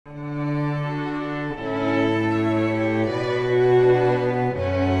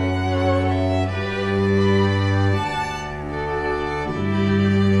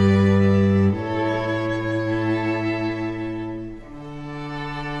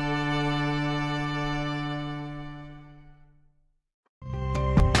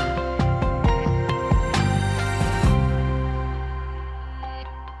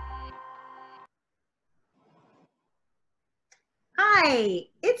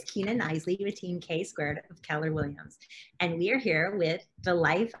is Kina Knisley with Team K Squared of Keller Williams, and we are here with The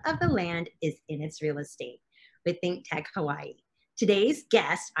Life of the Land is in Its Real Estate with ThinkTech Hawaii. Today's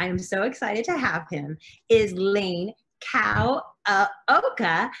guest, I am so excited to have him, is Lane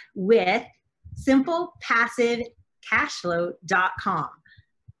Kawaoka with SimplePassiveCashflow.com.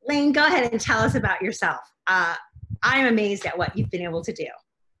 Lane, go ahead and tell us about yourself. I'm amazed at what you've been able to do.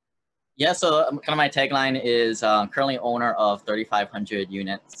 Yeah, so kind of my tagline is currently owner of 3,500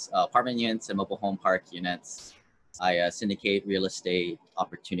 units, apartment units and mobile home park units. I syndicate real estate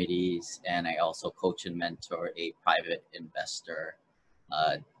opportunities, and I also coach and mentor a private investor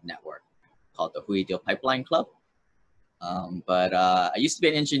network called the Hui Deal Pipeline Club. I used to be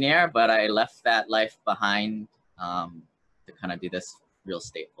an engineer, but I left that life behind to kind of do this real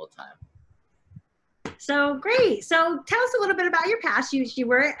estate full time. So great. So tell us a little bit about your past. You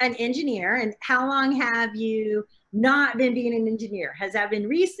were an engineer, and how long have you not been being an engineer? Has that been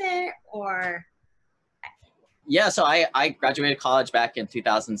recent or? Yeah, so I graduated college back in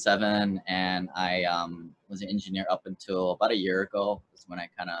 2007, and I was an engineer up until about a year ago. Is when I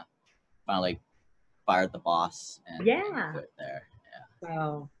kind of finally fired the boss and quit there.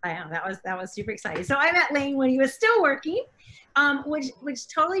 So that was super exciting. So I met Lane when he was still working, which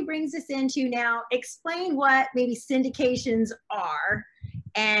totally brings us into now. Explain what maybe syndications are,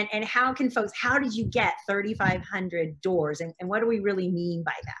 and how did you get 3,500 doors, and what do we really mean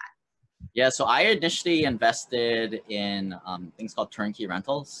by that? Yeah, so I initially invested in things called turnkey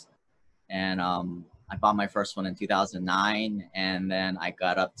rentals, and I bought my first one in 2009, and then I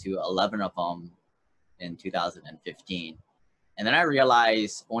got up to 11 of them in 2015. And then I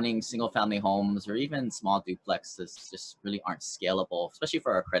realized owning single family homes or even small duplexes just really aren't scalable, especially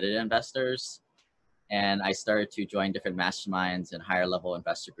for accredited investors. And I started to join different masterminds and higher level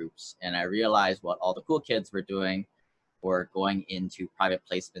investor groups. And I realized what all the cool kids were doing were going into private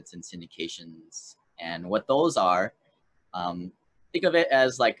placements and syndications. And what those are, think of it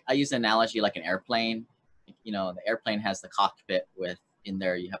as like, I use an analogy like an airplane. You know, the airplane has the cockpit with in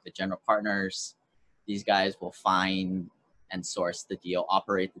there, you have the general partners. These guys will find and source the deal,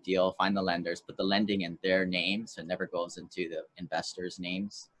 operate the deal, find the lenders, put the lending in their name, so it never goes into the investors'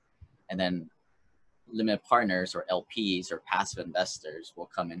 names. And then limited partners or LPs or passive investors will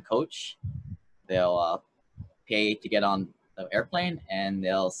come and coach. They'll pay to get on the airplane, and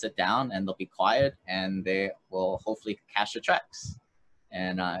they'll sit down and they'll be quiet, and they will hopefully cash the checks.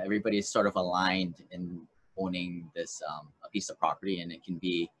 And everybody's sort of aligned in owning this a piece of property, and it can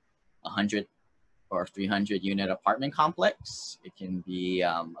be 100 or 300 unit apartment complex. It can be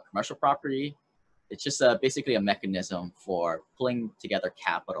a commercial property. It's just basically a mechanism for pulling together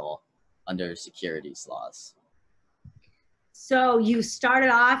capital under securities laws. So you started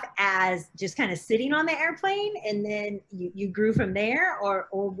off as just kind of sitting on the airplane, and then you grew from there, or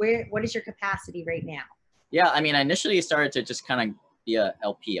what is your capacity right now? Yeah, I mean, I initially started to just kind of be a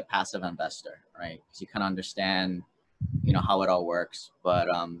LP, a passive investor, right? Because you kind of understand, you know, how it all works. But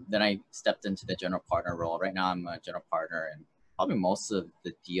then I stepped into the general partner role. Right now I'm a general partner, and probably most of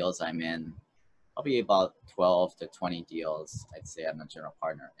the deals I'm in, probably about 12 to 20 deals, I'd say I'm a general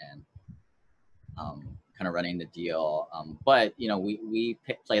partner in, kind of running the deal. But, you know, we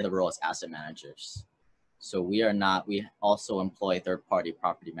play the role as asset managers. So we also employ third-party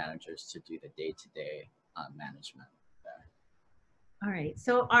property managers to do the day-to-day management. All right.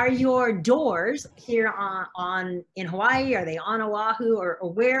 So are your doors here in Hawaii? Are they on Oahu, or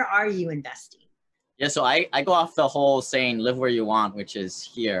where are you investing? Yeah, so I go off the whole saying, live where you want, which is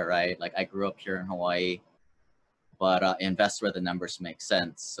here, right? Like I grew up here in Hawaii, but invest where the numbers make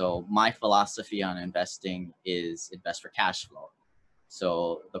sense. So my philosophy on investing is invest for cash flow.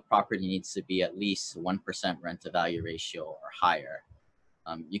 So the property needs to be at least 1% rent to value ratio or higher.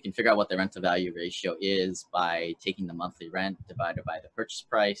 You can figure out what the rent to value ratio is by taking the monthly rent divided by the purchase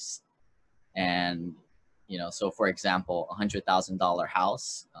price. And, you know, so for example, $100,000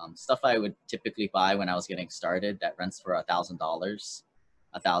 house, stuff I would typically buy when I was getting started that rents for $1,000,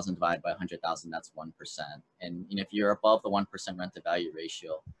 1,000 divided by 100,000, that's 1%. And you know, if you're above the 1% rent to value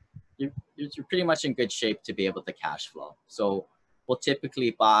ratio, you're pretty much in good shape to be able to cash flow. So we'll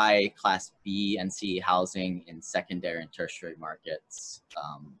typically buy class B and C housing in secondary and tertiary markets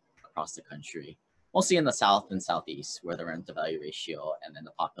across the country, mostly in the South and Southeast, where the rent to value ratio and then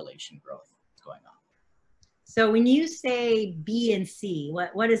the population growth is going on. So when you say B and C,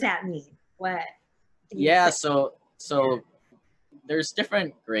 what does that mean? Yeah, so there's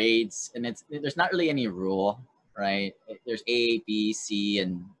different grades, and there's not really any rule, right? There's A, B, C,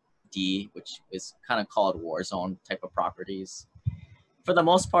 and D, which is kind of called war zone type of properties. For the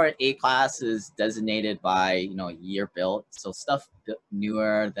most part, A class is designated by, year built. So stuff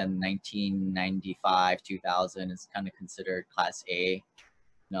newer than 1995, 2000 is kind of considered class A.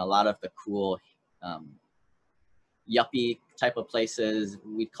 A lot of the cool yuppie type of places,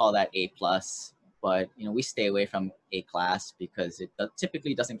 we'd call that A plus. But we stay away from A class because it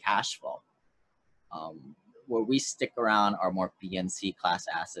typically doesn't cash flow. Where we stick around are more B and C class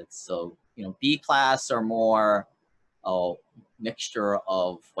assets. So B class are more a mixture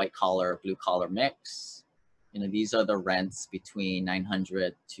of white collar, blue collar mix. These are the rents between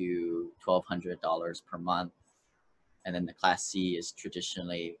 $900 to $1,200 per month. And then the class C is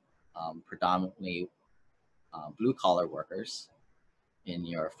traditionally predominantly blue collar workers in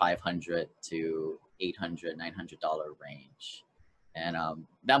your $500 to $800, $900 range. And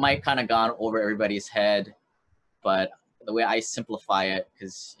that might kind of gone over everybody's head, but the way I simplify it,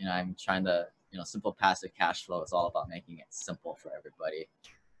 because I'm trying to, simple passive cash flow is all about making it simple for everybody.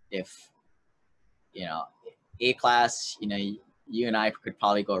 If A class, you and I could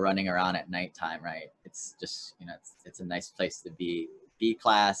probably go running around at nighttime, right? It's just, it's a nice place to be. B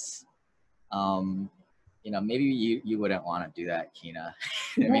class, maybe you wouldn't want to do that, Kina.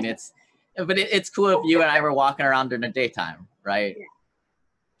 I mean, it's cool if you and I were walking around during the daytime, right? Yeah.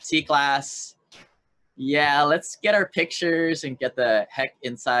 C class, yeah, let's get our pictures and get the heck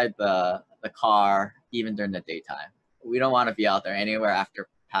inside the car, even during the daytime. We don't want to be out there anywhere after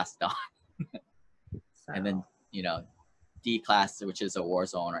past dawn. So. And then, D class, which is a war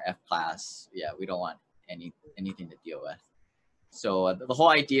zone, or F class, yeah, we don't want anything to deal with. So the whole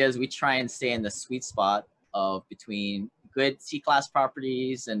idea is we try and stay in the sweet spot of between good C class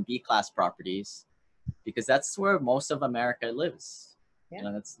properties and B class properties, because that's where most of America lives.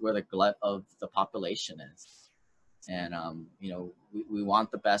 Yeah. That's where the glut of the population is. And, we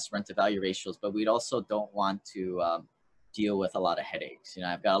want the best rent to value ratios, but we also don't want to deal with a lot of headaches.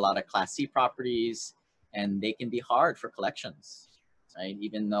 I've got a lot of class C properties and they can be hard for collections, right?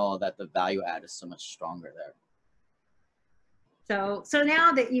 Even though that the value add is so much stronger there. So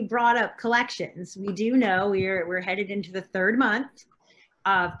now that you brought up collections, we do know we're headed into the third month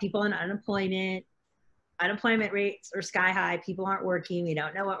of people in unemployment. Unemployment rates are sky high. People aren't working. We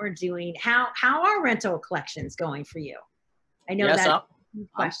don't know what we're doing. How are rental collections going for you? I know that's a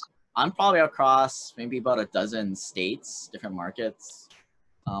question. I'm probably across maybe about a dozen states, different markets.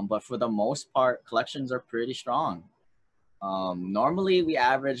 But for the most part, collections are pretty strong. Normally, we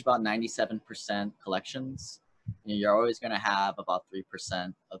average about 97% collections. You're always going to have about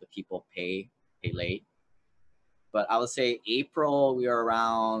 3% of the people pay late. But I would say April, we were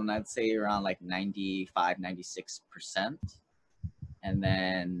around, I'd say around like 95, 96%. And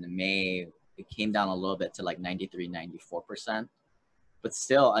then May, it came down a little bit to like 93, 94%. But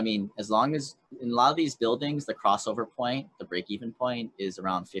still, I mean, as long as in a lot of these buildings, the crossover point, the break-even point is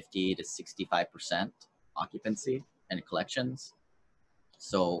around 50 to 65% occupancy and collections.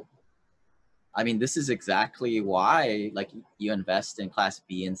 So, I mean, this is exactly why, like, you invest in class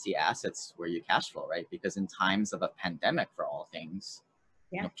B and C assets where you cash flow, right? Because in times of a pandemic, for all things,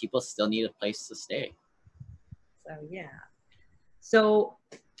 yeah, people still need a place to stay. So yeah, so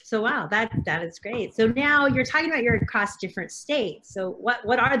wow, that is great. So now you're talking about you're across different states. So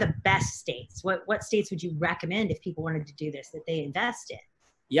what are the best states? What states would you recommend if people wanted to do this that they invest in?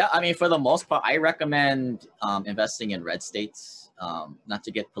 Yeah, I mean, for the most part, I recommend investing in red states. Not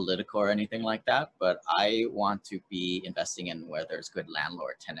to get political or anything like that, but I want to be investing in where there's good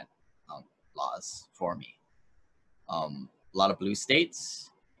landlord-tenant laws for me. A lot of blue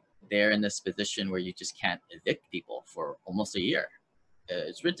states, they're in this position where you just can't evict people for almost a year.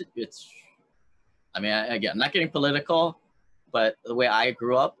 I mean, again, I'm not getting political, but the way I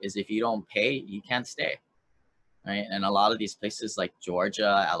grew up is if you don't pay, you can't stay, right? And a lot of these places like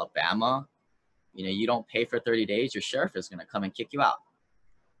Georgia, Alabama, you don't pay for 30 days, your sheriff is going to come and kick you out,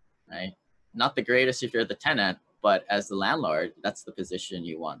 right? Not the greatest if you're the tenant, but as the landlord, that's the position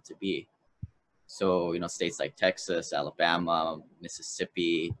you want to be. So, states like Texas, Alabama,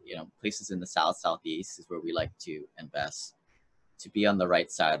 Mississippi, places in the South, Southeast is where we like to invest, to be on the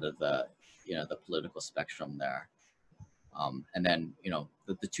right side of the, the political spectrum there. And then,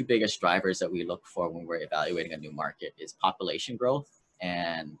 the two biggest drivers that we look for when we're evaluating a new market is population growth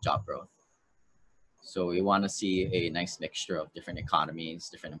and job growth. So we want to see a nice mixture of different economies,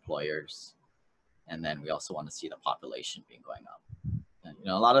 different employers. And then we also want to see the population being going up. And,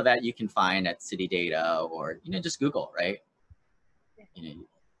 a lot of that you can find at city data or, just Google, right? You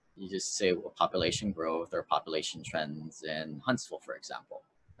just say population growth or population trends in Huntsville, for example,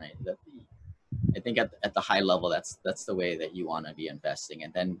 right? I think at the high level, that's the way that you want to be investing,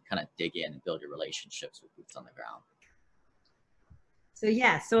 and then kind of dig in and build your relationships with boots on the ground. So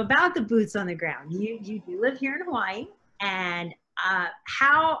yeah, so about the boots on the ground, you do live here in Hawaii, and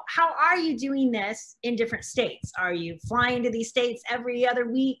how are you doing this in different states? Are you flying to these states every other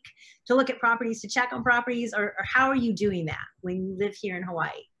week to look at properties, to check on properties, or how are you doing that when you live here in Hawaii?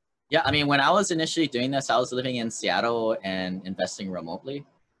 Yeah, I mean, when I was initially doing this, I was living in Seattle and investing remotely.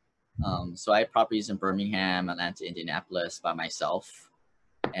 So I had properties in Birmingham, Atlanta, Indianapolis by myself.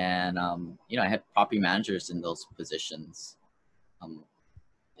 And, you know, I had property managers in those positions.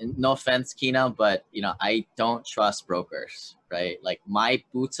 And no offense, Kina, but, you know, I don't trust brokers, right? Like my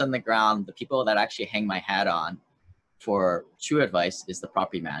boots on the ground, the people that actually hang my hat on for true advice is the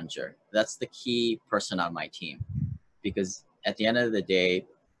property manager. That's the key person on my team, because at the end of the day,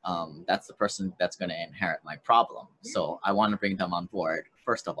 that's the person that's going to inherit my problem. So I want to bring them on board,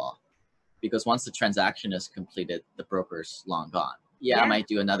 first of all, because once the transaction is completed, the broker's long gone. Yeah, I might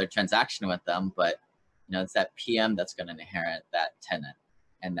do another transaction with them, but you know, it's that PM that's going to inherit that tenant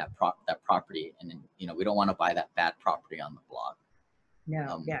and that property. And then, you know, we don't want to buy that bad property on the block.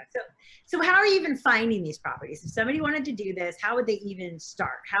 No, yeah. So how are you even finding these properties? If somebody wanted to do this, how would they even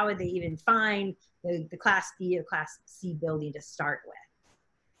start? How would they even find the Class B or Class C building to start with?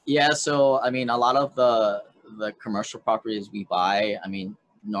 Yeah, so I mean, a lot of the commercial properties we buy, I mean,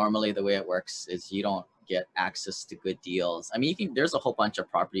 normally the way it works is you don't get access to good deals. I mean, there's a whole bunch of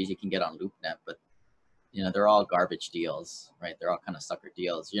properties you can get on LoopNet, but you know, they're all garbage deals, right? They're all kind of sucker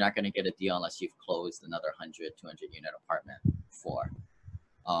deals. You're not going to get a deal unless you've closed another 100, 200 unit apartment before.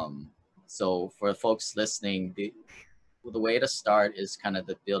 So for folks listening, the way to start is kind of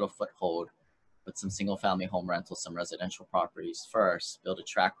to build a foothold with some single family home rentals, some residential properties first, build a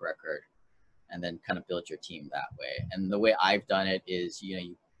track record, and then kind of build your team that way. And the way I've done it is, you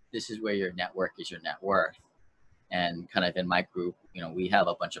know, this is where your network is your net worth. And kind of in my group, you know, we have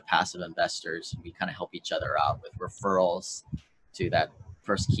a bunch of passive investors. We kind of help each other out with referrals to that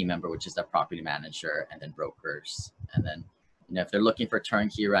first key member, which is the property manager, and then brokers. And then, you know, if they're looking for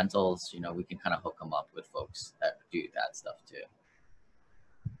turnkey rentals, you know, we can kind of hook them up with folks that do that stuff too.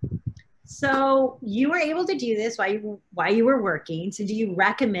 So you were able to do this while you were working. So do you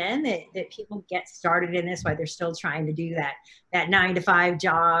recommend that people get started in this while they're still trying to do that 9-to-5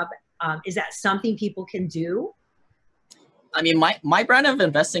 job? Is that something people can do? I mean, my brand of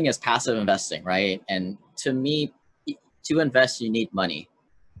investing is passive investing, right? And to me, to invest, you need money.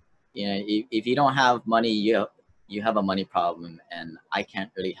 You know, if you don't have money, you have a money problem, and I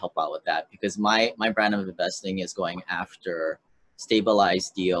can't really help out with that, because my brand of investing is going after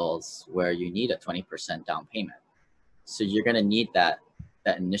stabilized deals where you need a 20% down payment. So you're going to need that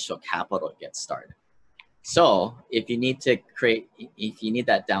initial capital to get started. So if you need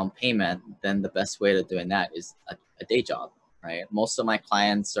that down payment, then the best way to doing that is a day job, right? Most of my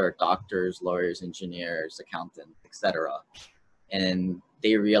clients are doctors, lawyers, engineers, accountants, etc. And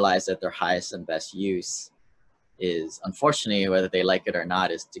they realize that their highest and best use is, unfortunately, whether they like it or not,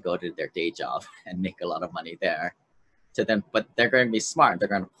 is to go to their day job and make a lot of money there. But they're going to be smart. They're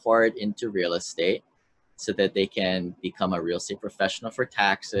going to pour it into real estate so that they can become a real estate professional for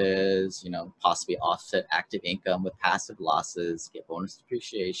taxes, you know, possibly offset active income with passive losses, get bonus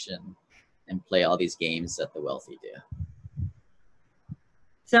depreciation, and play all these games that the wealthy do.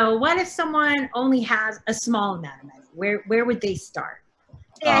 So what if someone only has a small amount of money? Where would they start?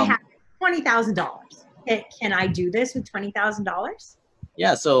 Say I have $20,000. Can I do this with $20,000?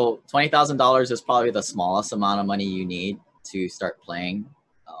 Yeah, so $20,000 is probably the smallest amount of money you need to start playing.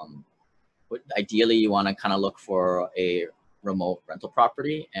 Ideally, you want to kind of look for a remote rental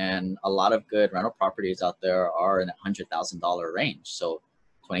property, and a lot of good rental properties out there are in the $100,000 range. So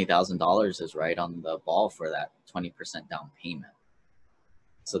 $20,000 is right on the ball for that 20% down payment.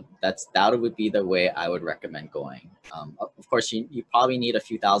 So that would be the way I would recommend going. Of course, you probably need a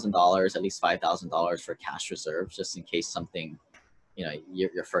few $1,000s, at least $5,000 for cash reserves, just in case something, you know,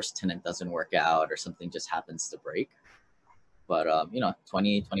 your first tenant doesn't work out or something just happens to break. But you know,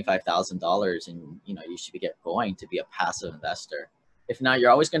 $25,000, and you know, you should get going to be a passive investor. If not,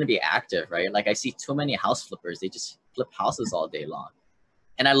 you're always going to be active, right? Like I see too many house flippers; they just flip houses all day long.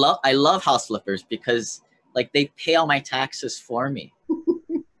 And I love house flippers because like they pay all my taxes for me.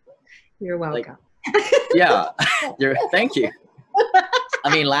 You're welcome. Like, yeah, thank you.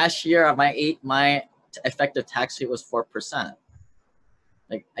 I mean, last year my effective tax rate was 4%.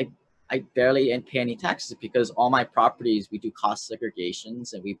 Like I barely pay any taxes because all my properties, we do cost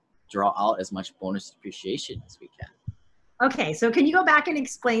segregations and we draw out as much bonus depreciation as we can. Okay, so can you go back and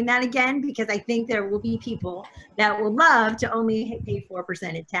explain that again? Because I think there will be people that will love to only pay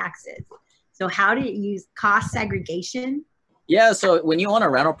 4% in taxes. So how do you use cost segregation? Yeah, so when you own a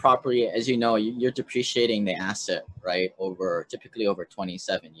rental property, as you know, you're depreciating the asset, right, over typically over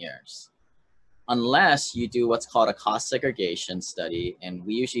 27 years. Unless you do what's called a cost segregation study, and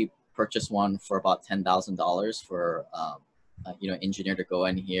we usually purchase one for about $10,000 for engineer to go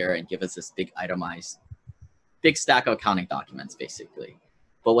in here and give us this big itemized, big stack of accounting documents, basically.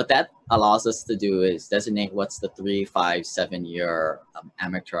 But what that allows us to do is designate what's the 3, 5, 7-year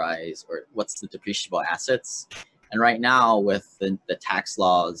amortized, or what's the depreciable assets. And right now, with the tax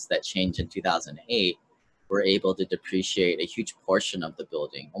laws that changed in 2008, we're able to depreciate a huge portion of the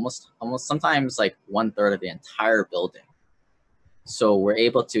building, almost sometimes like 1/3 of the entire building. So we're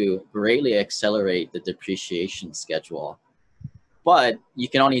able to greatly accelerate the depreciation schedule. But you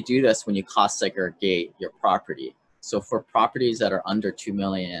can only do this when you cost segregate your property. So for properties that are under $2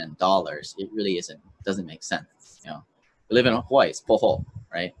 million, it really doesn't make sense. You know, we live in Hawaii, it's poho,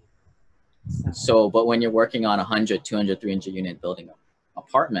 right? So, but when you're working on 100, 200, 300 unit building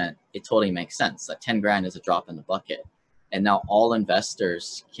apartment, it totally makes sense. Like 10 grand is a drop in the bucket. And now all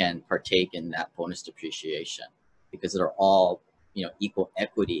investors can partake in that bonus depreciation because they're all, you know, equal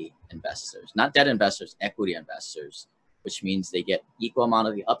equity investors, not debt investors, equity investors, which means they get equal amount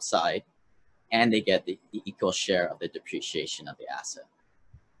of the upside and they get the equal share of the depreciation of the asset.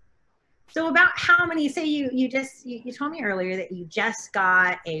 So about how many, say you told me earlier that you just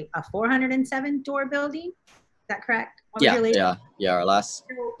got a 407 door building. Is that correct? Yeah. Our last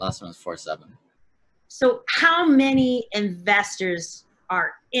one was 47. So how many investors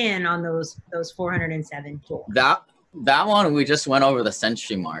are in on those 407 doors? That one, we just went over the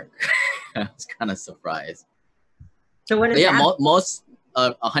century mark. I was kind of surprised. So what is that? Yeah, most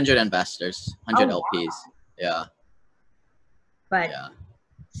 100 investors, 100 LPs. Wow. Yeah. But yeah.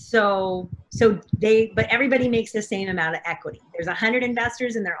 But everybody makes the same amount of equity. There's 100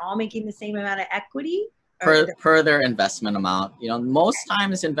 investors and they're all making the same amount of equity per their investment amount. You know, most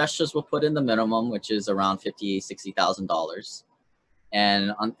times investors will put in the minimum, which is around $50,000-$60,000.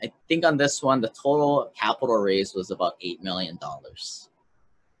 And I think on this one, the total capital raise was about $8 million.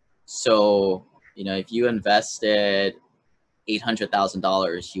 So, you know, if you invested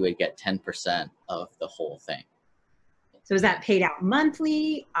 $800,000, you would get 10% of the whole thing. So is that paid out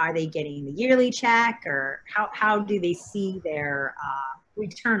monthly? Are they getting the yearly check, or how do they see their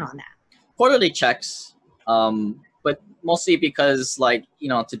return on that? Quarterly checks, but mostly because, like, you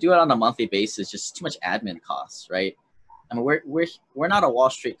know, to do it on a monthly basis, just too much admin costs, right? I mean, we're not a Wall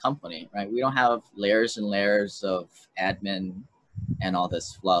Street company, right? We don't have layers and layers of admin and all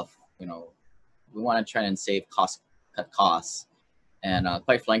this fluff. You know, we want to try and cut costs. And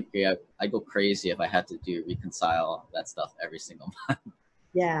quite frankly, I go crazy if I had to reconcile that stuff every single month.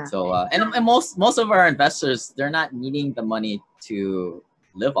 Yeah. So and most of our investors, they're not needing the money to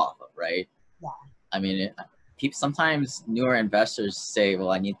live off of, right? Yeah. I mean, sometimes newer investors say,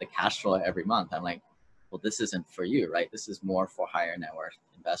 "Well, I need the cash flow every month." I'm like, "Well, this isn't for you, right? This is more for higher net worth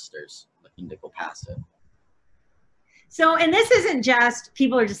investors looking to go passive." So, and this isn't just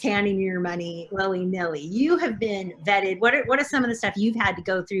people are just handing you your money willy-nilly. You have been vetted. What are some of the stuff you've had to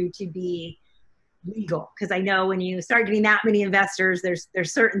go through to be legal? Because I know when you start getting that many investors, there's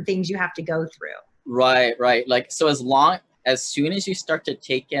certain things you have to go through. Right. Like, so as soon as you start to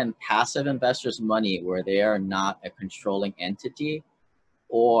take in passive investors' money where they are not a controlling entity,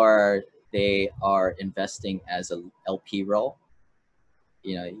 or they are investing as a LP role,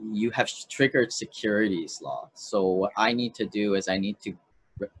 you know, you have triggered securities law. So what I need to do is I need to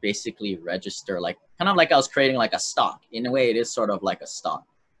basically register, like kind of like I was creating like a stock. In a way, it is sort of like a stock,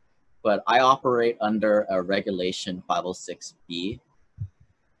 but I operate under a regulation 506B.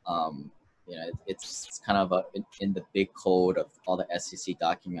 You know, it's kind of in the big code of all the SEC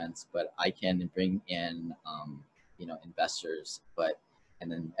documents, but I can bring in, you know, investors,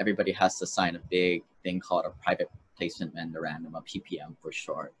 and then everybody has to sign a big thing called a private placement memorandum, a PPM for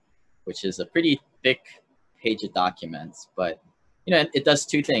short, which is a pretty thick page of documents. But, you know, it does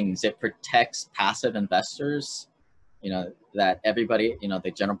two things. It protects passive investors, you know, that everybody, you know,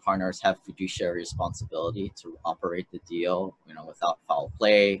 the general partners have fiduciary responsibility to operate the deal, you know, without foul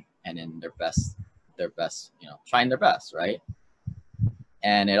play and in their best, you know, trying their best, right?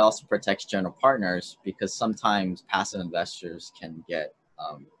 And it also protects general partners because sometimes passive investors can get,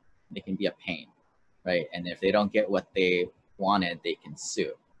 they can be a pain, right? And if they don't get what they wanted, they can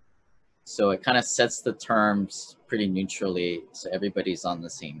sue. So it kind of sets the terms pretty neutrally, so everybody's on the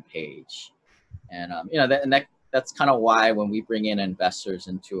same page. And you know, that's kind of why when we bring in investors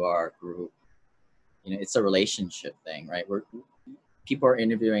into our group, you know, it's a relationship thing, right? People are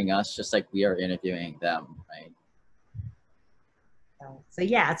interviewing us just like we are interviewing them, right? So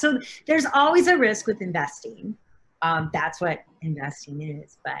yeah, so there's always a risk with investing. That's what investing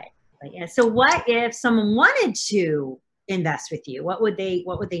is. But yeah. So what if someone wanted to invest with you? What would they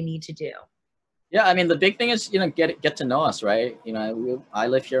need to do? Yeah, I mean, the big thing is, get to know us, right? I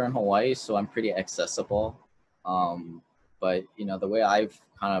live here in Hawaii, so I'm pretty accessible. But the way I've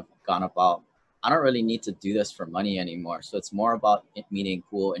kind of gone about, I don't really need to do this for money anymore. So it's more about meeting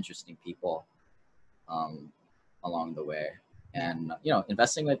cool, interesting people along the way, and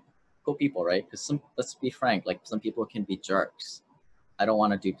investing with cool people, right? Because let's be frank, like some people can be jerks. I don't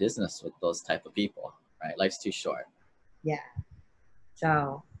want to do business with those type of people, right? Life's too short. Yeah.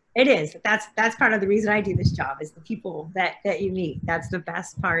 So it is. That's part of the reason I do this job, is the people that you meet. That's the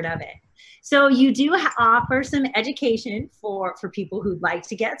best part of it. So you do offer some education for people who'd like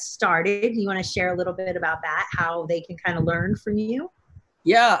to get started. You want to share a little bit about that, how they can kind of learn from you?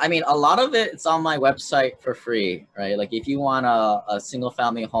 Yeah, I mean, a lot of it's on my website for free, right? Like if you want a single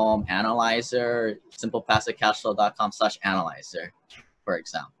family home analyzer, simplepassivecashflow.com/analyzer, for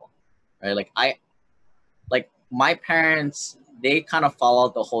example, right? Like my parents, they kind of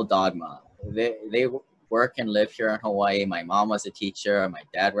followed the whole dogma. They work and live here in Hawaii. My mom was a teacher. My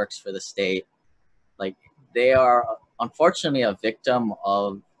dad works for the state. Like they are unfortunately a victim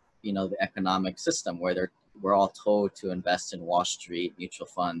of, the economic system where we're all told to invest in Wall Street mutual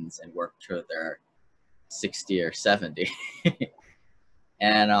funds and work till they're 60 or 70.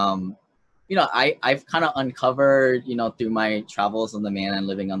 And I've kind of uncovered, through my travels on the mainland,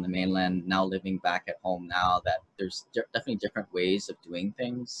 living on the mainland, now living back at home now, that there's definitely different ways of doing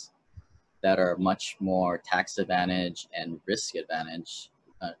things that are much more tax advantage and risk advantage.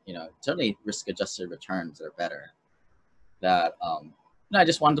 Certainly risk adjusted returns are better. That I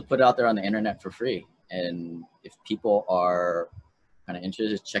just wanted to put it out there on the internet for free. And if people are kind of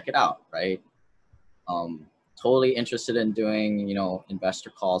interested, check it out, right? Totally interested in doing, investor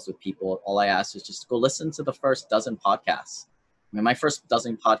calls with people. All I ask is just go listen to the first dozen podcasts. I mean, my first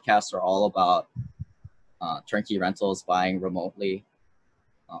dozen podcasts are all about turnkey rentals, buying remotely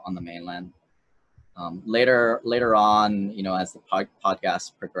on the mainland. Later on, as the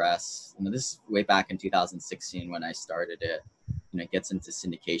podcast progress, this is way back in 2016 when I started it. It gets into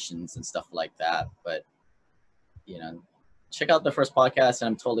syndications and stuff like that. But check out the first podcast, and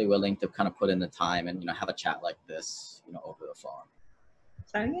I'm totally willing to kind of put in the time and have a chat like this, over the phone.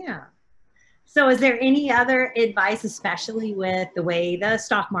 So yeah. So is there any other advice, especially with the way the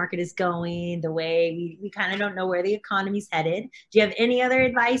stock market is going, the way we kind of don't know where the economy's headed? Do you have any other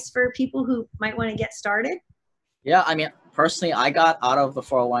advice for people who might want to get started? Yeah, I mean, personally, I got out of the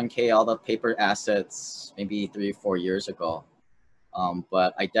 401k, all the paper assets, maybe 3 or 4 years ago.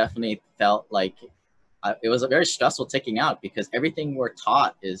 But I definitely felt like it was a very stressful taking out, because everything we're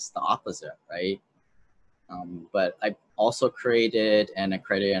taught is the opposite, right? But I also created an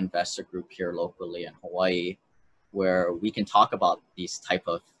accredited investor group here locally in Hawaii, where we can talk about these type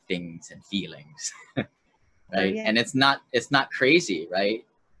of things and feelings, right? Oh, yeah. And it's not crazy, right,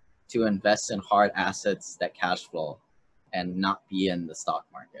 to invest in hard assets that cash flow and not be in the stock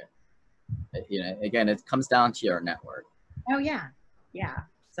market. Again, it comes down to your network. Oh yeah, yeah.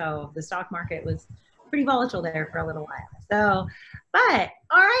 So the stock market was pretty volatile there for a little while. So, but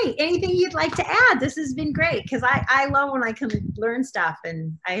all right, anything you'd like to add? This has been great, because I love when I can learn stuff,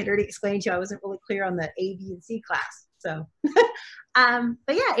 and I had already explained to you I wasn't really clear on the A, B, and C class. So,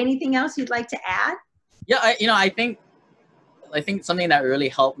 but yeah, anything else you'd like to add? Yeah, I think something that really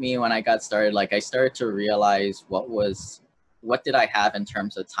helped me when I got started, like I started to realize what did I have in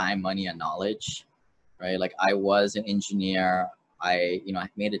terms of time, money, and knowledge, right? Like I was an engineer. I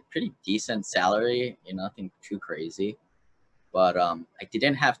made a pretty decent salary, nothing too crazy, but I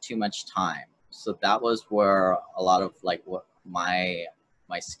didn't have too much time. So that was where a lot of like what my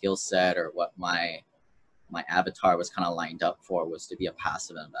skill set, or what my avatar was kind of lined up for, was to be a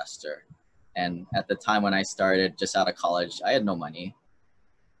passive investor. And at the time when I started just out of college, I had no money.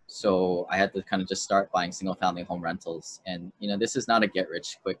 So I had to kind of just start buying single family home rentals. And, this is not a get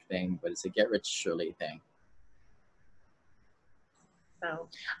rich quick thing, but it's a get rich surely thing. So,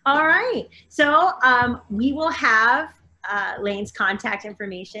 all right. So we will have Lane's contact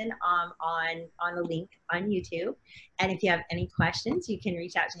information on the link on YouTube. And if you have any questions, you can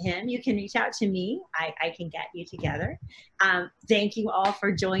reach out to him. You can reach out to me. I can get you together. Thank you all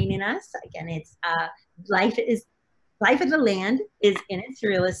for joining us. Again, it's Life of the Land is in its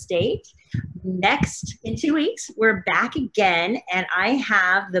real estate. Next, in 2 weeks, we're back again, and I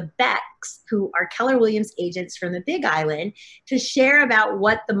have the Becks, who are Keller Williams agents from the Big Island, to share about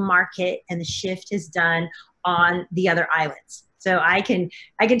what the market and the shift has done on the other islands. So I can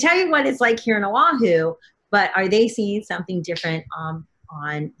tell you what it's like here in Oahu, but are they seeing something different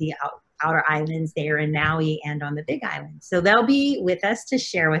on the outer islands there in Maui and on the Big Island. So they'll be with us to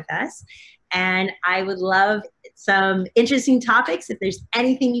share with us. And I would love some interesting topics. If there's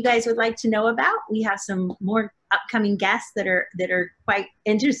anything you guys would like to know about, we have some more upcoming guests that are quite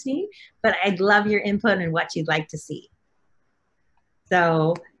interesting, but I'd love your input and what you'd like to see.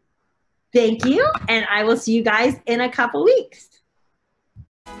 So thank you, and I will see you guys in a couple weeks.